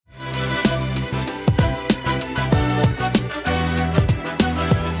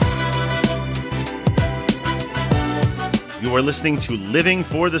You are listening to Living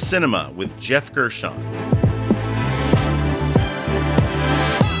for the Cinema with Jeff Gershon.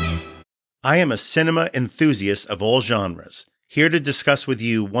 I am a cinema enthusiast of all genres, here to discuss with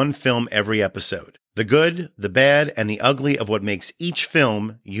you one film every episode. The good, the bad, and the ugly of what makes each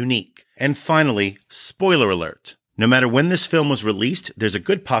film unique. And finally, spoiler alert. No matter when this film was released, there's a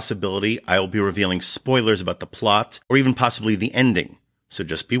good possibility I will be revealing spoilers about the plot or even possibly the ending. So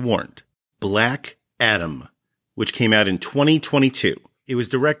just be warned. Black Adam, which came out in 2022. It was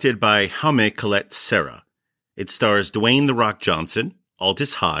directed by Jaume Collet-Serra. It stars Dwayne "The Rock" Johnson,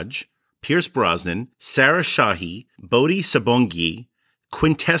 Aldis Hodge, Pierce Brosnan, Sarah Shahi, Bodhi Sabongi,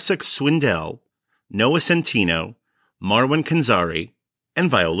 Quintessa Swindell, Noah Centino, Marwan Kenzari,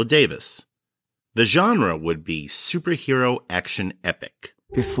 and Viola Davis. The genre would be superhero action epic.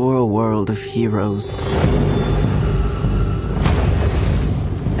 Before a world of heroes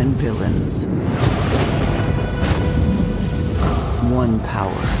and villains, one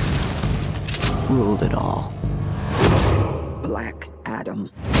power ruled it all. Black Adam.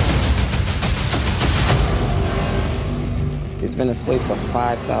 He's been asleep for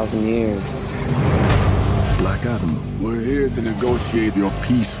 5,000 years. Black Adam. We're here to negotiate your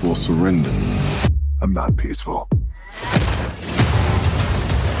peaceful surrender. I'm not peaceful.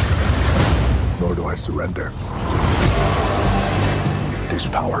 Nor do I surrender. These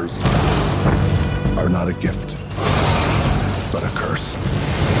powers are not a gift, but a curse.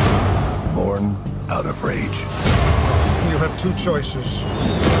 Born out of rage. You have two choices.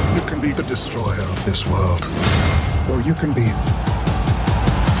 You can be the destroyer of this world, or you can be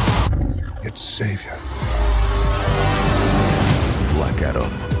its savior. Black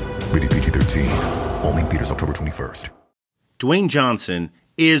Adam. Rated PG-13. Only in theaters October 21st. Dwayne Johnson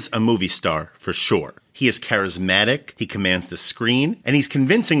is a movie star for sure. He is charismatic, he commands the screen, and he's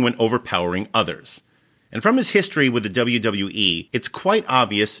convincing when overpowering others. And from his history with the WWE, it's quite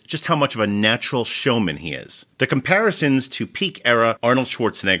obvious just how much of a natural showman he is. The comparisons to peak-era Arnold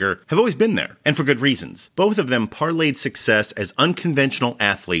Schwarzenegger have always been there, and for good reasons. Both of them parlayed success as unconventional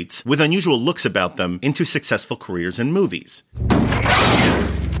athletes with unusual looks about them into successful careers in movies.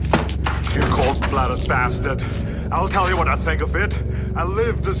 You cold-blooded bastard. I'll tell you what I think of it. I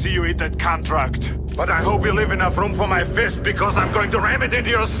live to see you eat that contract. But I hope you leave enough room for my fist, because I'm going to ram it into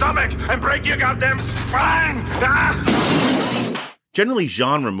your stomach and break your goddamn spine! Ah! Generally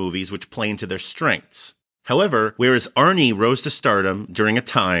genre movies which play into their strengths. However, whereas Arnie rose to stardom during a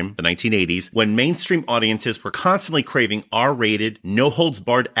time, the 1980s, when mainstream audiences were constantly craving R-rated,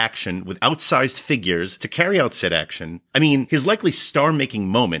 no-holds-barred action with outsized figures to carry out said action, his likely star-making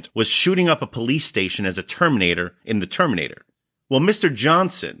moment was shooting up a police station as a Terminator in The Terminator. Well, Mr.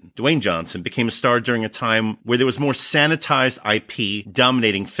 Johnson, Dwayne Johnson, became a star during a time where there was more sanitized IP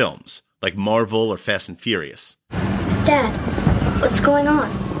dominating films, like Marvel or Fast and Furious. Dad, what's going on?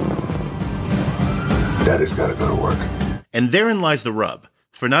 Daddy's gotta go to work. And therein lies the rub,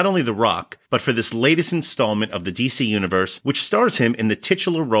 for not only The Rock, but for this latest installment of the DC Universe, which stars him in the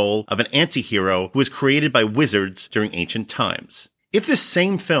titular role of an anti-hero who was created by wizards during ancient times. If this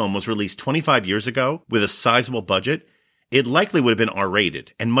same film was released 25 years ago with a sizable budget, it likely would have been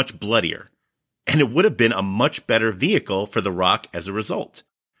R-rated and much bloodier. And it would have been a much better vehicle for The Rock as a result.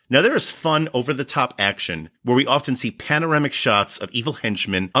 Now, there is fun, over-the-top action where we often see panoramic shots of evil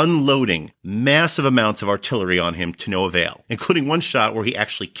henchmen unloading massive amounts of artillery on him to no avail, including one shot where he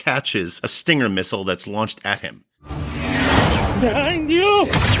actually catches a Stinger missile that's launched at him. Behind you!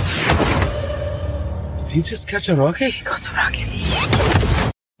 Did he just catch a rocket? He got a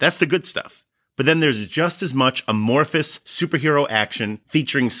rocket. That's the good stuff. But then there's just as much amorphous superhero action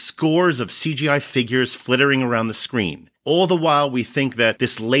featuring scores of CGI figures flittering around the screen. All the while we think that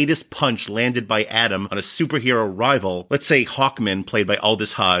this latest punch landed by Adam on a superhero rival, let's say Hawkman played by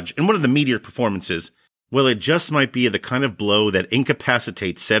Aldis Hodge, in one of the meteor performances, well, it just might be the kind of blow that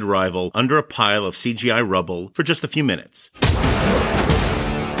incapacitates said rival under a pile of CGI rubble for just a few minutes.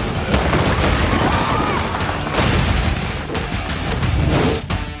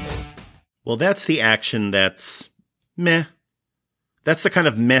 Well, that's the action that's meh. That's the kind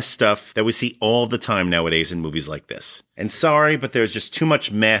of meh stuff that we see all the time nowadays in movies like this. And sorry, but there's just too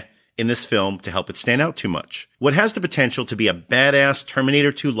much meh in this film to help it stand out too much. What has the potential to be a badass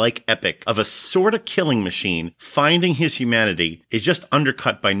Terminator 2-like epic of a sorta killing machine finding his humanity is just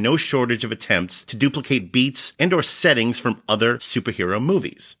undercut by no shortage of attempts to duplicate beats and or settings from other superhero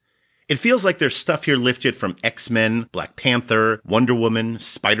movies. It feels like there's stuff here lifted from X-Men, Black Panther, Wonder Woman,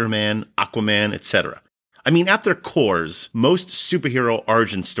 Spider-Man, Aquaman, etc. At their cores, most superhero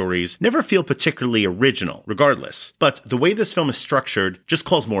origin stories never feel particularly original, regardless. But the way this film is structured just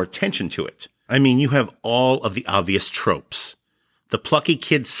calls more attention to it. I mean, you have all of the obvious tropes. The plucky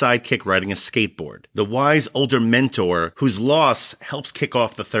kid sidekick riding a skateboard. The wise older mentor whose loss helps kick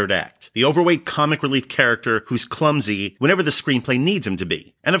off the third act. The overweight comic relief character who's clumsy whenever the screenplay needs him to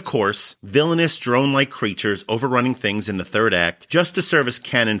be. And of course, villainous drone-like creatures overrunning things in the third act just to serve as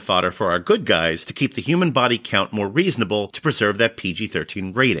cannon fodder for our good guys to keep the human body count more reasonable to preserve that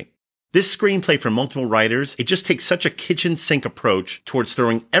PG-13 rating. This screenplay from multiple writers, it just takes such a kitchen sink approach towards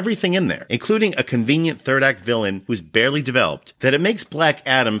throwing everything in there, including a convenient third act villain who's barely developed, that it makes Black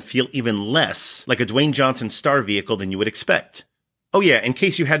Adam feel even less like a Dwayne Johnson star vehicle than you would expect. Oh yeah, in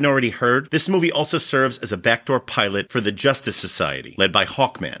case you hadn't already heard, this movie also serves as a backdoor pilot for the Justice Society, led by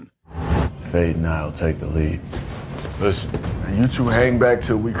Hawkman. Fate and I'll take the lead. Listen, now you two hang back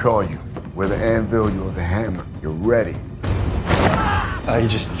till we call you. Whether anvil you or the hammer, you're ready. You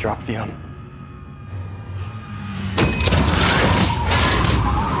just dropped the gun.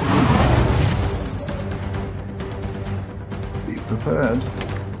 Be prepared.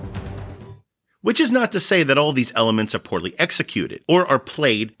 Which is not to say that all these elements are poorly executed, or are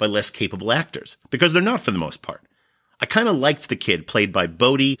played by less capable actors, because they're not for the most part. I kind of liked the kid played by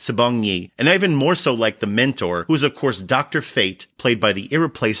Bodhi Sabongyi, and I even more so liked the mentor, who is of course Dr. Fate, played by the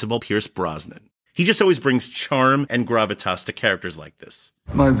irreplaceable Pierce Brosnan. He just always brings charm and gravitas to characters like this.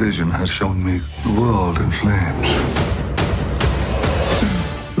 My vision has shown me the world in flames.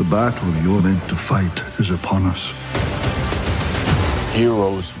 The battle you're meant to fight is upon us.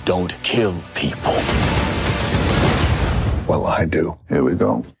 Heroes don't kill people. Well, I do. Here we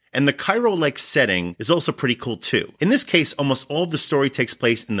go. And the Cairo-like setting is also pretty cool too. In this case, almost all of the story takes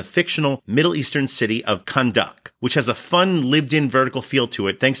place in the fictional Middle Eastern city of Kahndaq, which has a fun, lived-in vertical feel to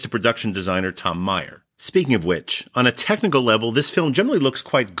it thanks to production designer Tom Meyer. Speaking of which, on a technical level, this film generally looks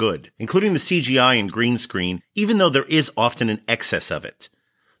quite good, including the CGI and green screen, even though there is often an excess of it.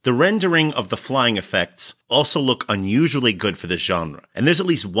 The rendering of the flying effects also look unusually good for this genre, and there's at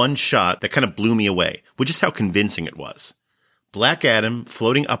least one shot that kind of blew me away, which is how convincing it was. Black Adam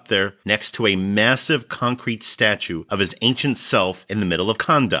floating up there next to a massive concrete statue of his ancient self in the middle of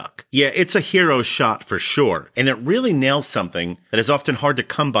Kahndaq. Yeah, it's a hero shot for sure, and it really nails something that is often hard to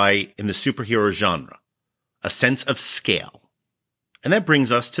come by in the superhero genre. A sense of scale. And that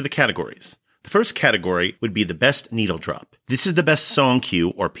brings us to the categories. The first category would be the best needle drop. This is the best song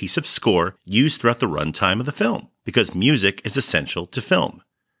cue or piece of score used throughout the runtime of the film, because music is essential to film.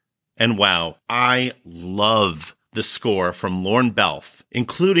 And wow, I love the score from Lorne Balfe,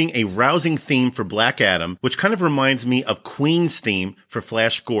 including a rousing theme for Black Adam, which kind of reminds me of Queen's theme for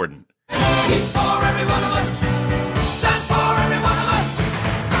Flash Gordon. He's for every one of us. Stand for every one of us.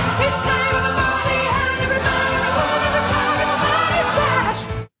 He's saving the body and every man, every child,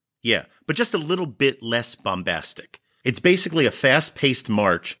 Flash. Yeah, but just a little bit less bombastic. It's basically a fast-paced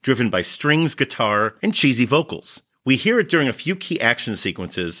march driven by strings, guitar, and cheesy vocals. We hear it during a few key action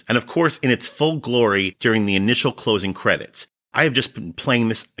sequences, and of course in its full glory during the initial closing credits. I have just been playing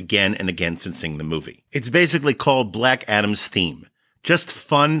this again and again since seeing the movie. It's basically called Black Adam's theme. Just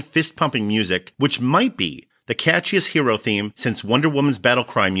fun, fist-pumping music, which might be the catchiest hero theme since Wonder Woman's battle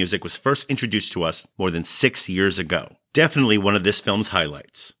cry music was first introduced to us more than 6 years ago. Definitely one of this film's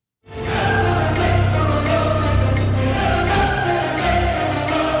highlights.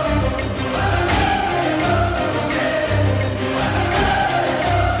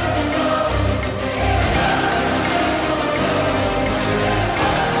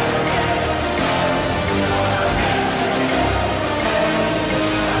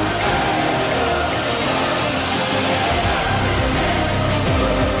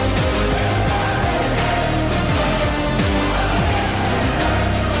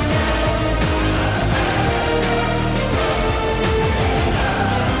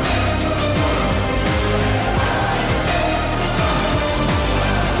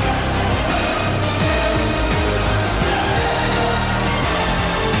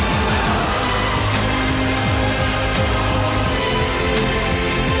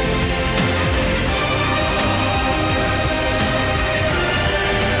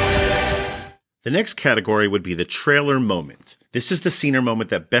 The next category would be the trailer moment. This is the scene or moment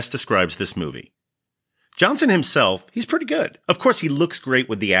that best describes this movie. Johnson himself, he's pretty good. Of course, he looks great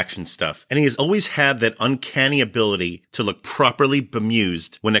with the action stuff, and he has always had that uncanny ability to look properly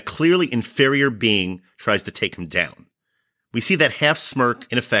bemused when a clearly inferior being tries to take him down. We see that half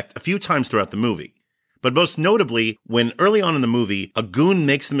smirk in effect a few times throughout the movie, but most notably when early on in the movie, a goon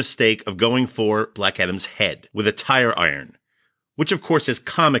makes the mistake of going for Black Adam's head with a tire iron, which of course is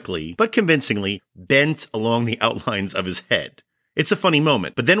comically, but convincingly, bent along the outlines of his head. It's a funny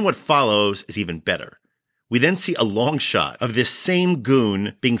moment, but then what follows is even better. We then see a long shot of this same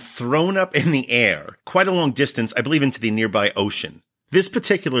goon being thrown up in the air, quite a long distance, I believe into the nearby ocean. This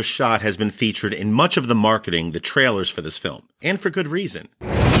particular shot has been featured in much of the marketing, the trailers for this film, and for good reason.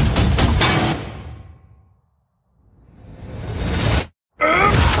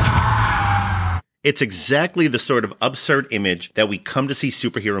 It's exactly the sort of absurd image that we come to see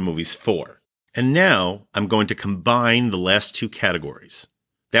superhero movies for. And now I'm going to combine the last two categories.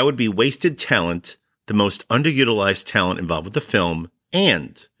 That would be wasted talent, the most underutilized talent involved with the film,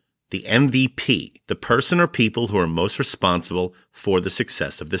 and the MVP, the person or people who are most responsible for the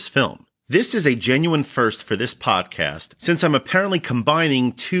success of this film. This is a genuine first for this podcast, since I'm apparently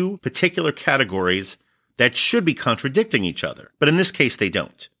combining two particular categories that should be contradicting each other. But in this case, they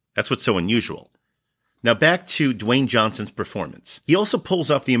don't. That's what's so unusual. Now back to Dwayne Johnson's performance. He also pulls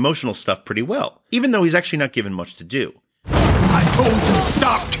off the emotional stuff pretty well, even though he's actually not given much to do. I told you,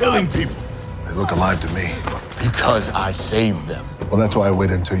 stop killing people. They look alive to me. Because I saved them. Well, that's why I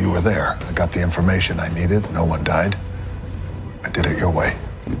waited until you were there. I got the information I needed. No one died. I did it your way.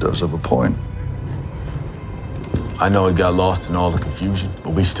 He does have a point. I know it got lost in all the confusion, but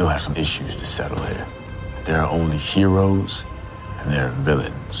we still have some issues to settle here. There are only heroes and there are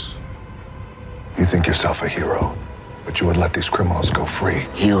villains. You think yourself a hero, but you would let these criminals go free.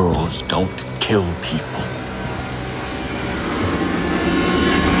 Heroes don't kill people.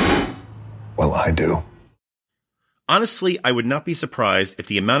 Well, I do. Honestly, I would not be surprised if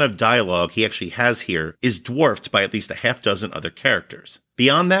the amount of dialogue he actually has here is dwarfed by at least a half dozen other characters.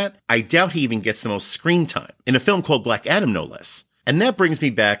 Beyond that, I doubt he even gets the most screen time, in a film called Black Adam no less. And that brings me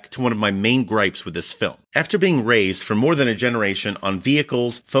back to one of my main gripes with this film. After being raised for more than a generation on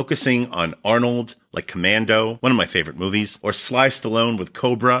vehicles focusing on Arnold, like Commando, one of my favorite movies, or Sly Stallone with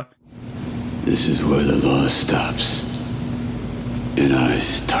Cobra. This is where the law stops, and I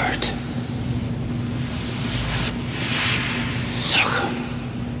start. Sucker.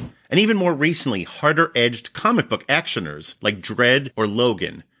 And even more recently, harder-edged comic book actioners like Dredd or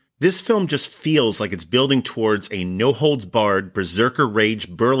Logan. This film just feels like it's building towards a no-holds-barred berserker rage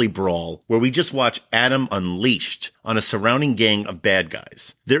burly brawl where we just watch Adam unleashed on a surrounding gang of bad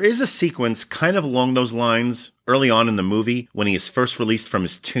guys. There is a sequence kind of along those lines early on in the movie when he is first released from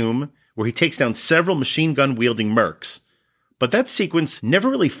his tomb where he takes down several machine gun-wielding mercs. But that sequence never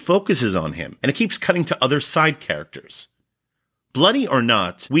really focuses on him, and it keeps cutting to other side characters. Bloody or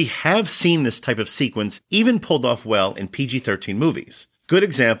not, we have seen this type of sequence even pulled off well in PG-13 movies. Good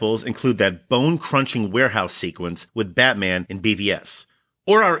examples include that bone-crunching warehouse sequence with Batman in BVS,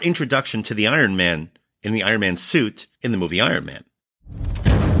 or our introduction to the Iron Man in the Iron Man suit in the movie Iron Man.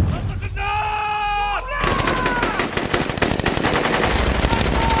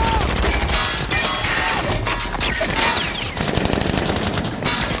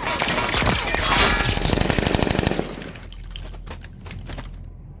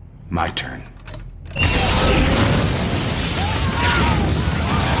 My turn.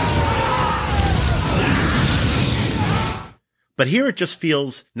 But here it just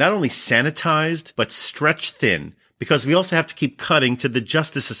feels not only sanitized, but stretched thin, because we also have to keep cutting to the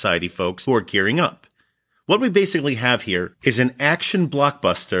Justice Society folks who are gearing up. What we basically have here is an action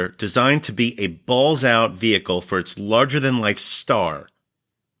blockbuster designed to be a balls-out vehicle for its larger-than-life star,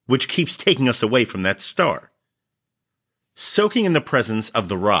 which keeps taking us away from that star. Soaking in the presence of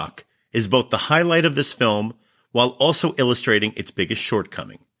The Rock is both the highlight of this film while also illustrating its biggest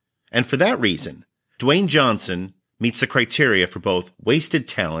shortcoming. And for that reason, Dwayne Johnson meets the criteria for both wasted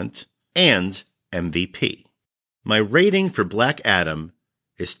talent and MVP. My rating for Black Adam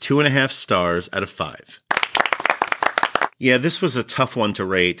is 2.5 stars out of 5. Yeah, this was a tough one to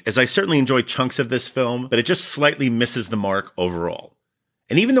rate, as I certainly enjoyed chunks of this film, but it just slightly misses the mark overall.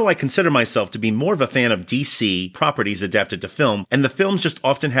 And even though I consider myself to be more of a fan of DC properties adapted to film, and the films just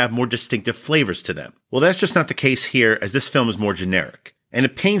often have more distinctive flavors to them, well, that's just not the case here, as this film is more generic. And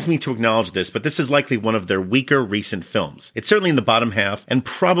it pains me to acknowledge this, but this is likely one of their weaker recent films. It's certainly in the bottom half, and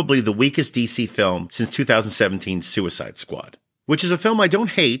probably the weakest DC film since 2017's Suicide Squad. Which is a film I don't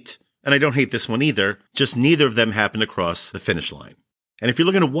hate, and I don't hate this one either, just neither of them happened to cross the finish line. And if you're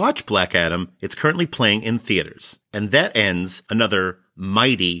looking to watch Black Adam, it's currently playing in theaters. And that ends another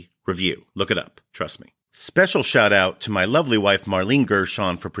mighty review. Look it up. Trust me. Special shout out to my lovely wife Marlene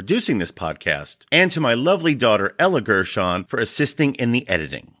Gershon for producing this podcast, and to my lovely daughter Ella Gershon for assisting in the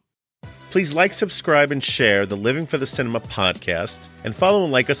editing. Please like, subscribe, and share the Living for the Cinema podcast, and follow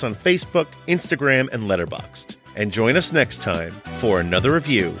and like us on Facebook, Instagram, and Letterboxd. And join us next time for another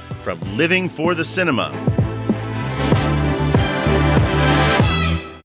review from Living for the Cinema.